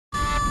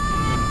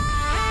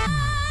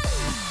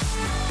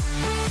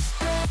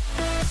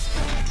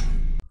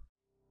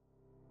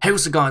Hey,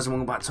 what's up guys, and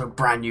welcome back to a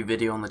brand new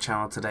video on the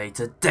channel today.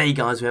 Today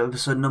guys, we have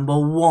episode number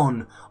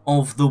 1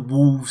 of the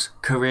Wolves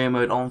career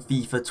mode on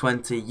FIFA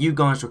 20. You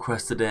guys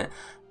requested it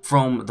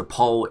from the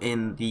poll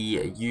in the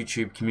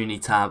YouTube community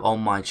tab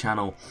on my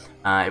channel.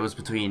 It was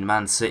between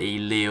Man City,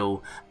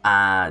 Lille,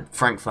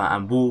 Frankfurt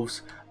and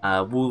Wolves.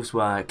 Wolves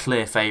were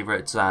clear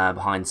favourites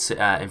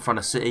in front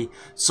of City.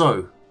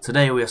 So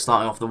today we are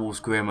starting off the Wolves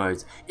career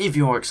mode. If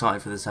you are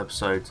excited for this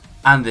episode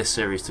and this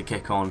series to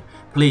kick on,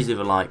 please leave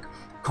a like.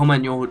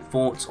 Comment your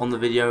thoughts on the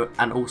video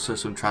and also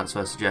some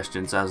transfer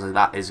suggestions, as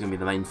that is going to be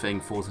the main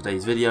thing for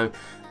today's video.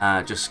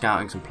 Just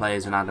scouting some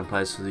players and adding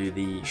players to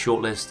the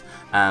shortlist.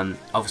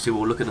 Obviously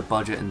we'll look at the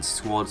budget and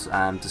squads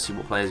to see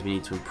what players we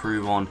need to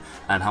improve on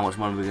and how much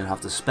money we're going to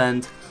have to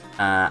spend.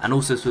 And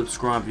also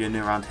subscribe if you're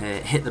new around here,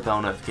 hit the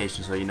bell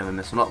notification so you never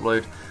miss an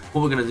upload.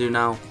 What we're going to do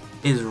now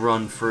is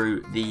run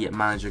through the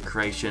manager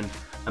creation.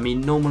 I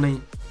mean,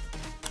 normally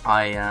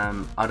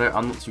I'm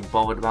not too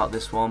bothered about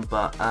this one,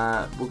 but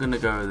we're gonna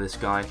go with this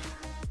guy,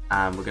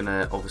 and we're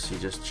gonna obviously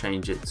just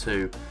change it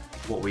to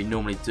what we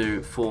normally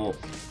do for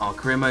our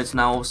career modes.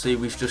 Now obviously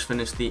we've just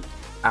finished the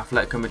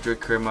Atletico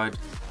Madrid career mode,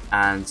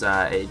 and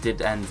it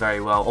did end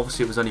very well.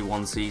 Obviously it was only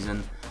one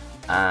season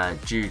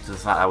due to the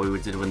fact that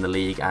we did win the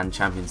league and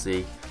Champions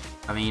League.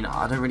 I mean,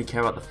 I don't really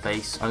care about the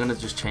face. I'm gonna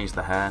just change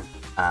the hair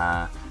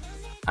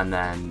and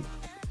then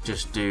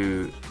just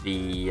do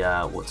the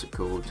what's it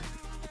called,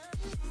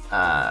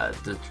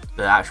 the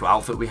actual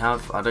outfit we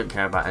have. I don't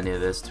care about any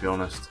of this, to be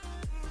honest.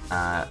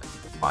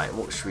 Right,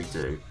 what should we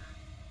do?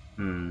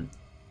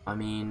 I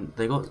mean,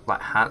 they got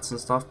like hats and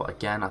stuff, but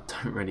again, I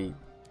don't really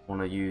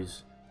want to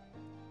use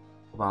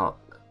oh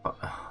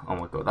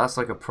my god, that's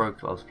like a Pro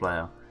Clubs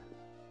player.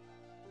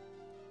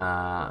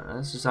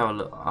 Let's just have a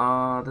look.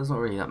 There's not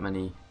really that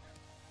many.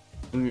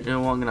 You know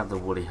what, I'm gonna have the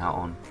Woody hat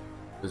on,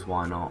 because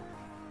why not?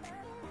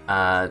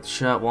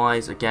 Shirt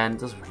wise, again,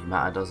 doesn't really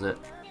matter, does it?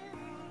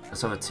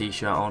 Let's have a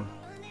t-shirt on.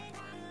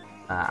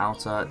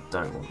 Outer,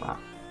 don't want that.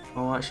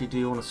 Oh, actually, do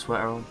you want a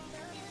sweater on?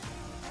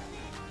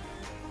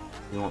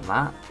 You want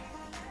that?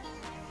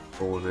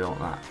 Or would we want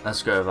that?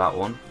 Let's go with that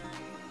one.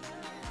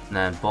 And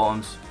then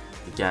bottoms,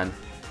 again,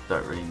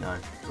 don't really know.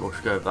 Or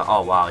should go with that.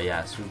 Oh wow,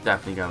 yes, we're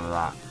definitely going with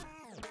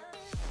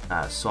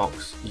that.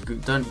 Socks, you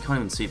can't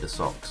even see the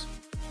socks.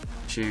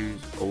 Shoes,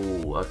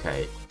 oh,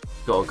 okay.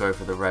 Gotta go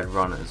for the red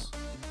runners,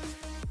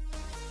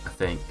 I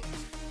think.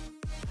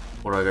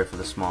 Or do I go for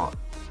the smart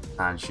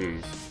and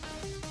shoes?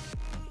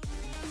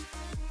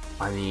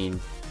 I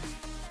mean,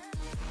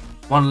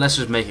 let's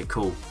just make it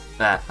cool.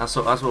 There, that's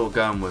what we're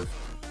going with.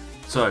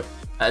 So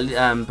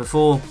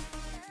before,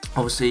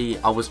 obviously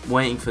I was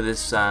waiting for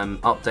this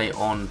update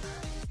on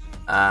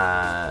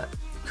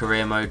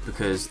career mode,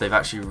 because they've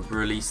actually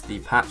released the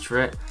patch for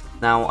it.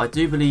 Now I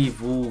do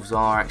believe Wolves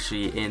are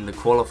actually in the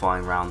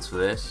qualifying rounds for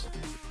this.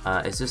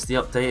 Is this the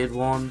updated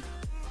one?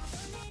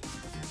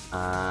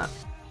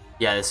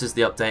 Yeah, this is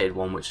the updated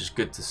one, which is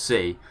good to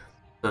see.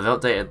 So they've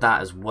updated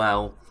that as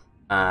well.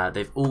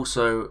 They've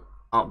also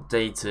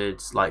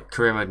updated like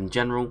career mode in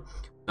general,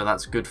 so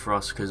that's good for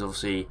us, because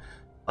obviously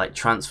like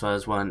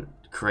transfers weren't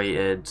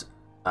created.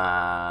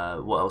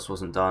 What else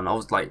wasn't done? I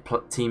was like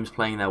teams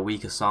playing their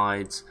weaker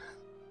sides.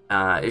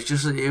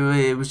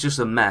 It was just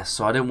a mess.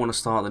 So I didn't want to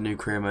start the new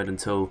career mode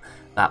until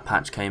that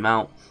patch came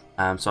out.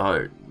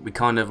 So we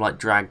kind of like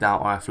dragged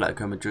out our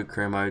Atletico Madrid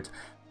career mode.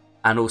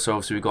 And also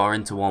obviously we got our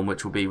Inter one,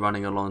 which will be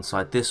running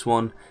alongside this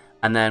one.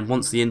 And then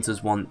once the Inter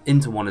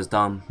one is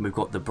done, we've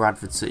got the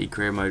Bradford City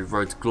career mode,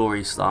 Road to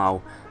Glory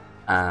style,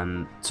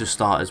 to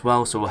start as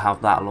well. So we'll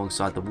have that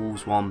alongside the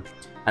Wolves one.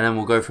 And then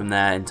we'll go from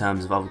there in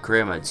terms of other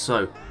career modes.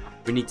 So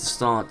we need to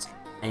start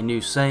a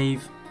new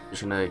save.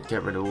 Just going to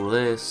get rid of all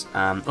this.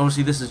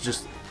 Obviously this is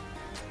just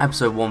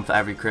episode 1 for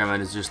every career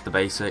mode, is just the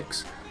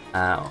basics.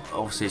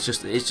 Obviously it's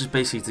just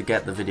basically to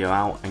get the video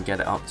out and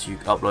get it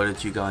uploaded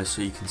to you guys,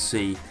 so you can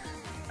see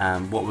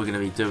what we're going to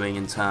be doing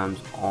in terms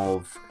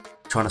of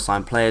trying to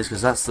sign players,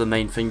 because that's the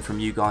main thing from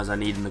you guys I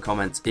need in the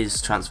comments, is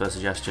transfer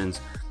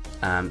suggestions.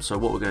 So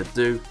what we're going to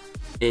do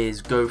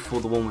is go for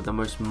the one with the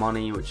most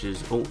money, which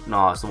is, oh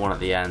no, it's the one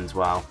at the end.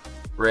 Wow,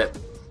 rip,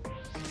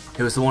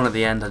 it was the one at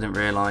the end, I didn't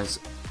realise.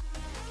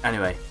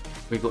 Anyway,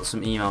 we've got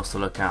some emails to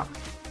look at.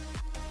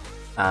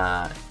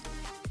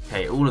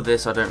 Okay, all of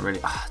this I don't really,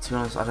 to be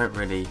honest, I don't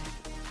really.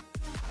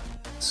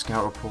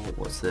 Scout report,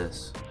 what's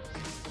this?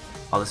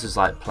 Oh, this is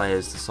like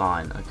players to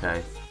sign.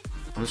 Okay,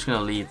 I'm just going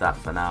to leave that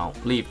for now.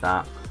 Leave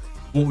that.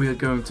 What we are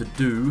going to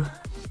do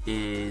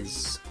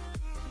is,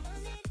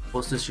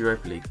 what's this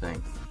Europa League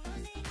thing?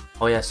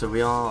 Oh yeah, so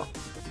we are,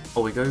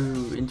 we go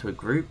into a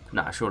group?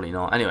 Nah, surely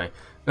not. Anyway,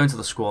 going to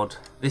the squad.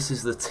 This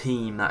is the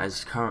team that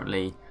is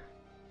currently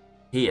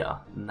here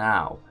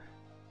now.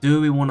 Do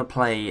we want to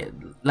play,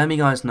 let me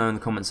guys know in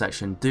the comment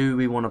section, do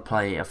we want to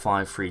play a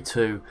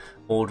 5-3-2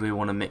 or do we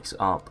want to mix it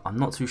up? I'm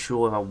not too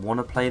sure if I want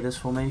to play this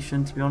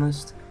formation, to be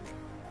honest.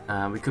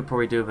 We could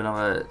probably do with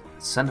another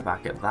centre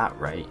back at that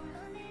rate,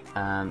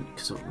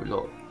 because we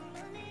got,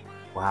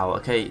 wow,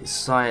 okay,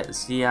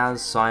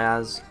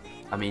 Siaz,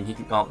 I mean he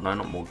can, oh no,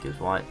 not Morgan Gibbs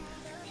White,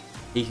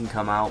 he can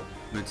come out.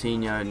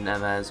 Moutinho,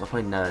 Neves. I'll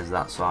play Neves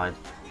that side.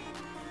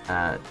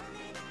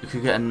 We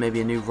could get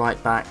maybe a new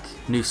right back,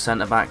 new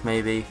centre back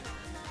maybe.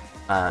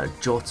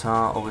 Jota,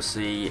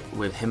 obviously,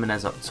 with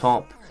Jimenez up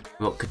top.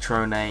 We've got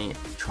Catrone,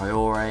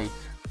 Traore.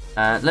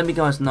 Let me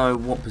guys know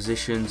what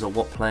positions or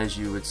what players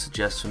you would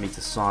suggest for me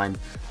to sign.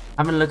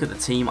 Having a look at the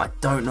team, I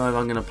don't know if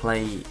I'm going to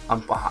play.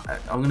 I'm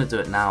going to do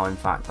it now. In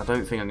fact, I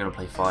don't think I'm going to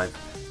play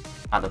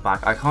 5 at the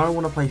back. I kind of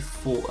want to play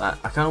 4. I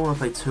kind of want to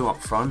play 2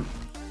 up front,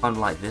 kind of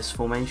like this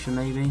formation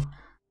maybe.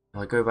 If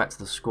I go back to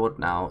the squad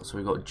now, so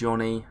we've got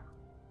Johnny,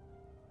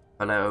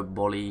 Valero,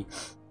 Bolly,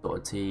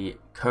 Doherty,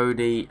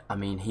 Cody. I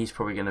mean, he's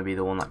probably going to be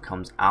the one that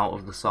comes out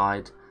of the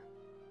side.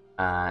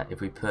 If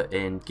we put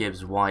in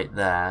Gibbs White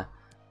there,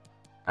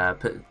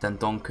 put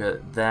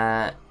Dendonka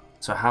there,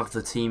 so have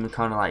the team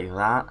kind of like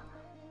that.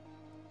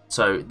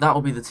 So that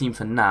will be the team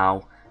for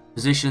now.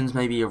 Positions,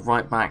 maybe a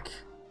right back,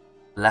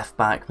 left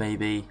back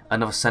maybe,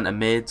 another centre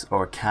mid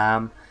or a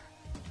cam,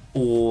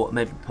 or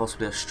maybe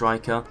possibly a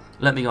striker.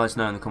 Let me guys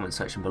know in the comment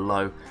section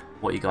below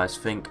what you guys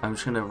think. I'm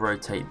just going to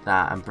rotate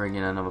that and bring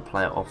in another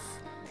player off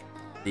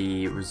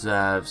the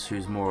reserves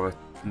who's more of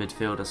a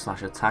midfielder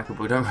slash attacker,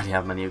 but we don't really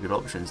have many good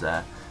options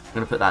there. I'm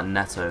going to put that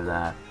Neto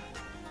there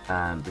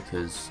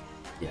because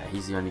yeah,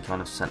 he's the only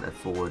kind of centre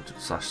forward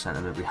slash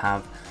centre mid we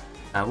have.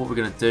 What we're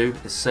going to do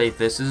is save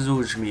this. This is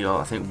all just going to be,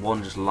 I think,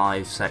 one just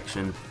live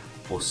section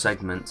or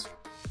segment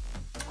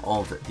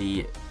of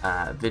the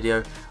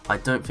video. I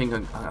don't think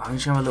I'm just going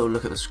to have a little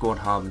look at the squad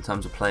hub in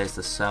terms of players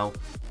to sell.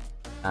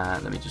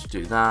 Let me just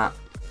do that.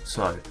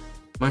 So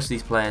most of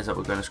these players that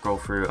we're going to scroll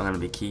through I'm going to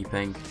be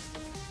keeping.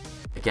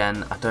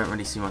 Again, I don't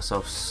really see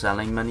myself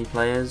selling many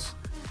players.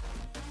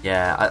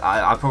 Yeah,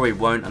 I probably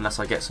won't unless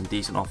I get some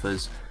decent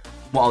offers.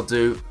 What I'll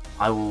do,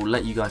 I will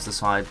let you guys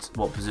decide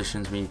what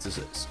positions we need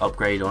to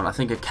upgrade on. I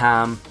think a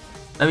cam.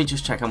 Let me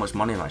just check how much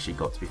money I've actually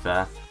got, to be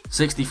fair.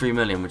 63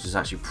 million, which is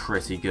actually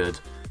pretty good.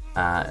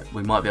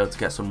 We might be able to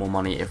get some more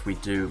money if we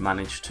do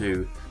manage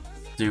to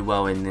do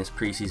well in this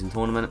pre-season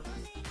tournament.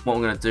 What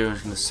I'm going to do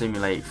is going to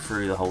simulate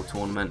through the whole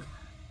tournament.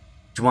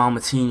 Joao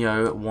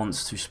Moutinho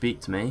wants to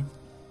speak to me.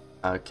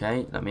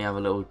 Okay, let me have a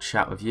little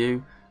chat with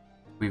you.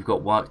 We've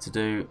got work to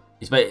do.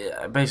 It's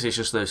basically it's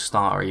just those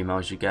starter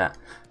emails you get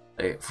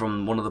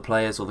from one of the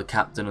players or the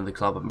captain of the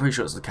club. I'm pretty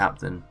sure it's the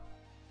captain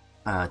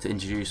to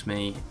introduce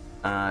me.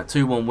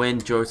 2-1 win,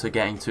 Jota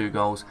getting 2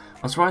 goals.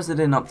 I'm surprised they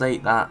didn't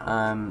update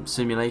that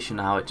simulation,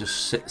 how it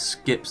just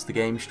skips the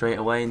game straight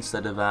away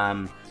instead of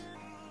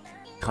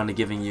kind of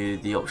giving you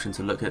the option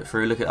to look at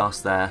through. Look at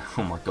us there.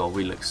 Oh my god,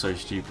 we look so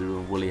stupid with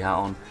a woolly hat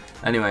on.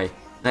 Anyway,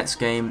 next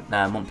game,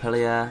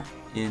 Montpellier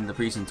in the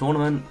pre-season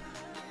tournament.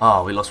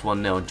 Oh, we lost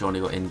 1-0 and Johnny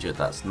got injured.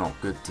 That's not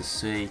good to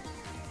see.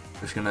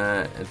 We're just going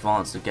to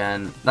advance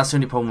again. That's the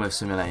only problem with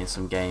simulating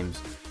some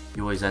games.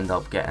 You always end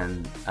up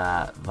getting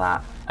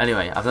that.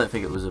 Anyway, I don't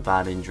think it was a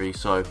bad injury,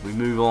 so we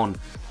move on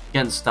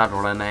against Stade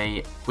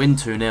Rennais. Win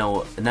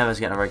 2-0. Neves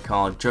getting a red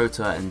card.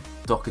 Jota and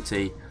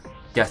Doherty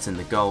getting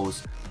the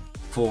goals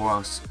for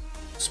us.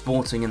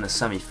 Sporting in the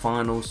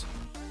semi-finals.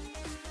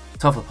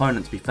 Tough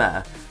opponent, to be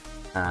fair.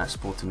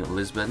 Sporting at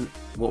Lisbon.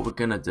 What we're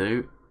going to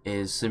do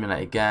is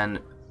simulate again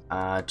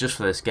just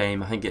for this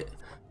game. I think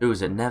who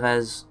was it?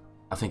 Neves?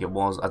 I think it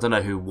was. I don't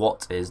know who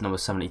Watt is. Number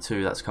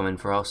 72. That's coming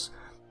for us.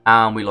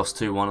 And we lost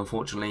 2-1,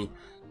 unfortunately,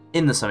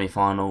 in the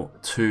semi-final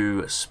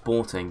to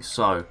Sporting.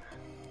 So,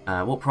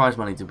 what prize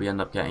money did we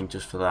end up getting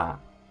just for that?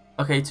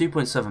 Okay,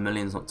 2.7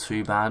 million is not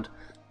too bad.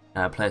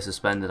 Player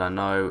suspended, I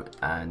know,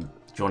 and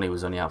Johnny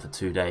was only out for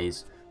 2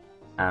 days.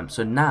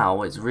 So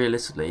now, it's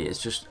realistically,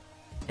 it's just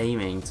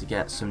aiming to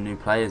get some new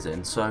players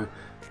in. So,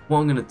 what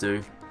I'm going to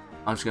do,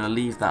 I'm just going to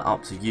leave that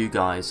up to you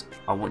guys.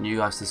 I want you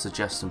guys to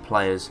suggest some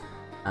players.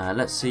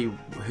 Let's see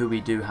who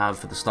we do have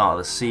for the start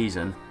of the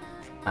season.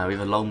 We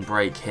have a long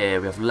break here.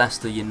 We have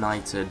Leicester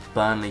United,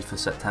 Burnley for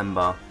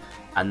September,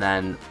 and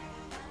then,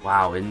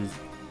 wow,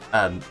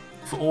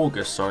 for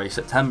August, sorry,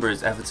 September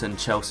is Everton,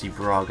 Chelsea,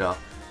 Braga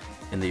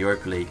in the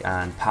Europa League,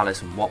 and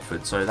Palace and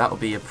Watford. So that will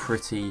be a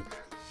pretty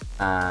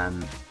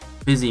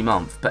busy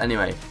month. But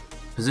anyway,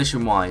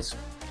 position-wise,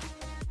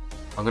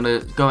 I'm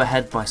going to go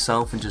ahead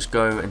myself and just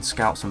go and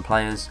scout some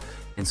players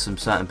in some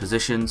certain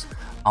positions.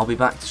 I'll be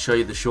back to show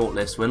you the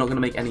shortlist. We're not going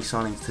to make any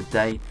signings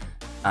today,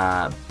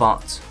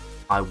 but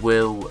I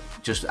will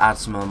just add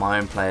some of my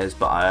own players.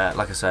 But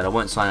like I said, I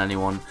won't sign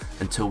anyone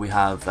until we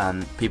have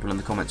people in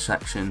the comment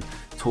section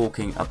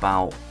talking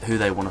about who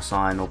they want to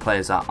sign or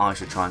players that I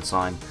should try and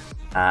sign,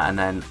 and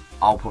then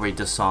I'll probably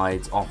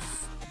decide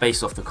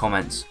based off the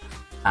comments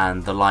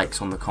and the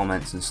likes on the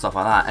comments and stuff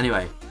like that.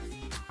 Anyway,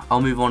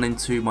 I'll move on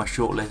into my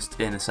shortlist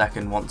in a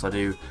second once I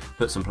do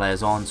put some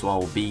players on, so I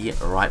will be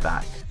right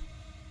back.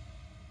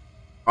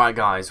 Right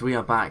guys, we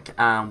are back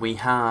and we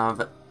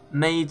have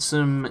made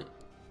some,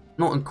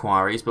 not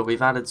inquiries, but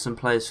we've added some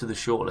players to the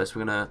shortlist.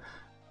 We're going to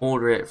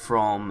order it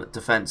from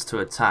defence to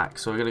attack,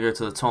 so we're going to go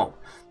to the top.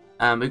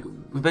 We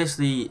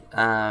basically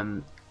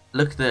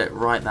looked at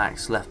right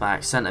backs, left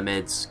backs, centre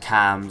mids,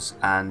 cams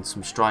and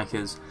some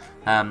strikers.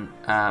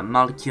 Malcott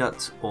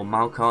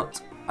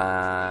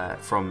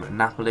from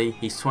Napoli,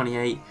 he's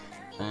 28,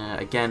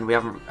 Again, we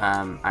haven't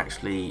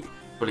actually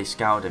fully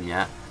scouted him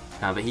yet,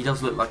 but he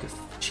does look like a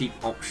cheap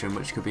option,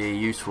 which could be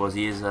useful as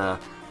he is a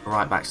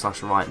right back /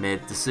 a right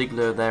mid. De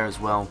Sigler there as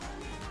well.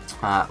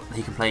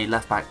 He can play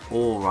left back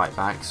or right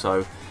back,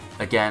 so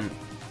again,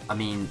 I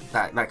mean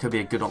that could be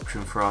a good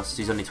option for us.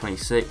 He's only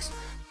 26.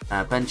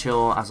 Ben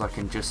Chilwell, as I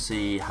can just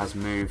see, has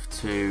moved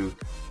to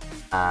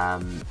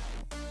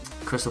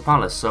Crystal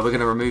Palace, so we're going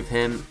to remove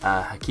him.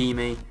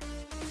 Hakimi,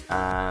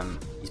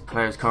 his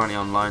player is currently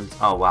on loan.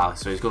 Oh wow,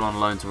 so he's gone on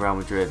loan to Real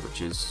Madrid,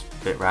 which is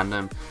a bit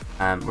random.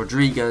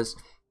 Rodriguez,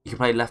 he can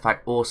play left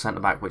back or centre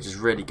back, which is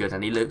really good,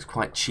 and he looks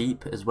quite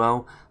cheap as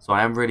well, so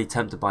I am really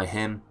tempted by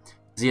him.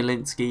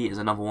 Zielinski is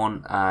another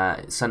one,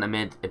 centre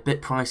mid, a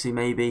bit pricey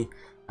maybe,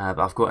 but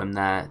I've got him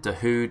there.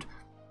 Dahoud,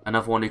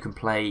 another one who can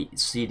play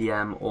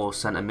CDM or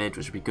centre mid,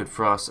 which would be good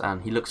for us,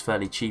 and he looks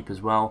fairly cheap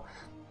as well.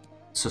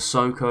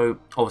 Sissoko,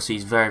 obviously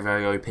he's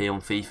very OP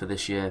on FIFA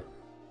this year.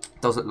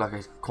 Does look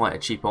like quite a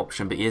cheap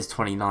option, but he is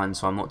 29,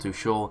 so I'm not too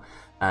sure.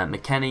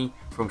 McKennie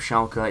from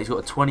Schalke, he's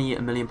got a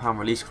 £20 million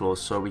release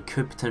clause, so we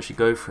could potentially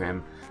go for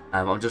him.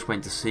 I'm just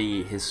waiting to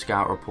see his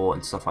scout report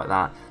and stuff like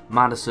that.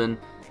 Maddison,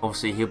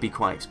 obviously he'll be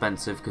quite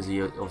expensive because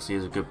he obviously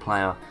is a good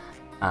player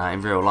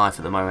in real life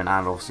at the moment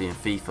and obviously in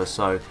FIFA,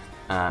 so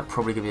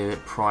probably going to be a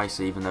bit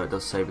pricey, even though it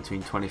does say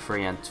between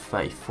 23 and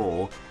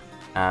 34.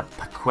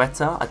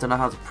 Paqueta, I don't know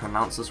how to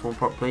pronounce this one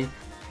properly.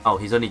 Oh,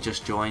 he's only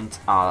just joined.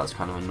 Oh, that's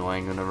kind of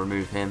annoying. I'm going to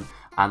remove him.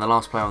 And the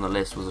last player on the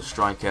list was a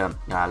striker,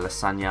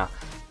 Lasagna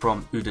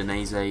from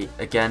Udinese.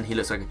 Again, he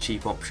looks like a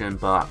cheap option,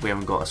 but we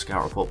haven't got a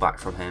scout report back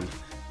from him,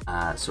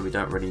 so we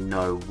don't really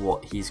know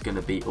what he's going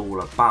to be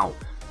all about.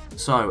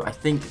 So I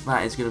think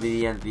that is going to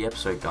be the end of the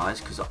episode, guys,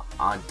 because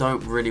I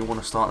don't really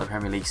want to start the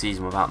Premier League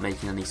season without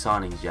making any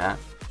signings yet.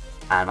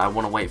 And I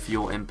want to wait for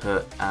your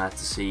input to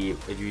see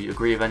if you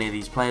agree with any of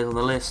these players on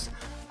the list,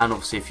 and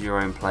obviously if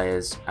your own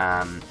players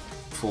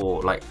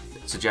for like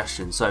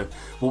suggestions. So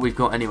what we've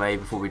got anyway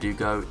before we do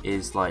go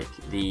is like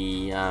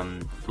the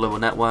global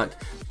network.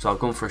 So I've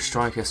gone for a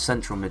striker,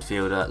 central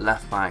midfielder,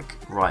 left back,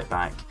 right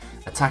back,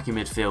 attacking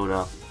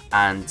midfielder,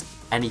 and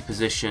any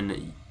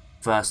position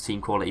first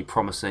team quality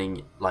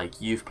promising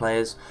like youth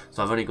players.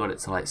 So I've only got it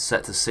to like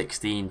set to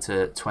 16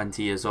 to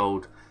 20 years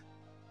old,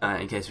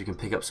 in case we can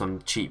pick up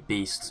some cheap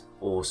beasts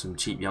or some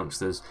cheap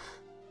youngsters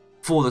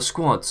for the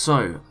squad.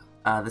 So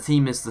the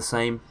team is the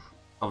same.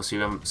 Obviously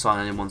we haven't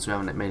signed anyone, so we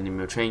haven't made any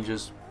more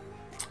changes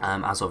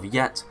as of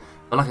yet.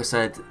 But like I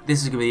said,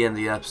 this is going to be the end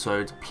of the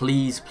episode.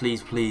 Please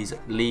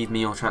leave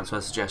me your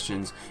transfer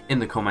suggestions in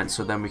the comments,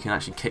 so then we can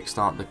actually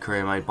kickstart the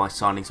career mode by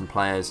signing some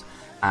players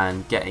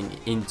and getting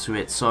into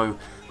it. So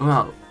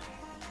without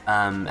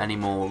any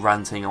more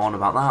ranting on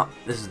about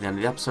that, this is the end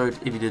of the episode.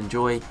 If you did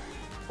enjoy,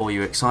 or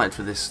you're excited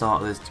for this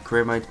start of this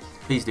career mode,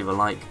 please leave a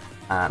like.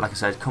 Like I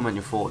said, comment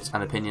your thoughts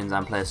and opinions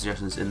and player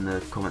suggestions in the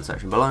comment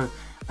section below,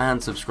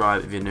 and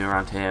subscribe if you're new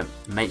around here.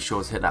 Make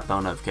sure to hit that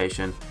bell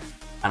notification,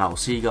 and I will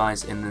see you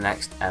guys in the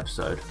next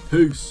episode.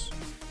 Peace!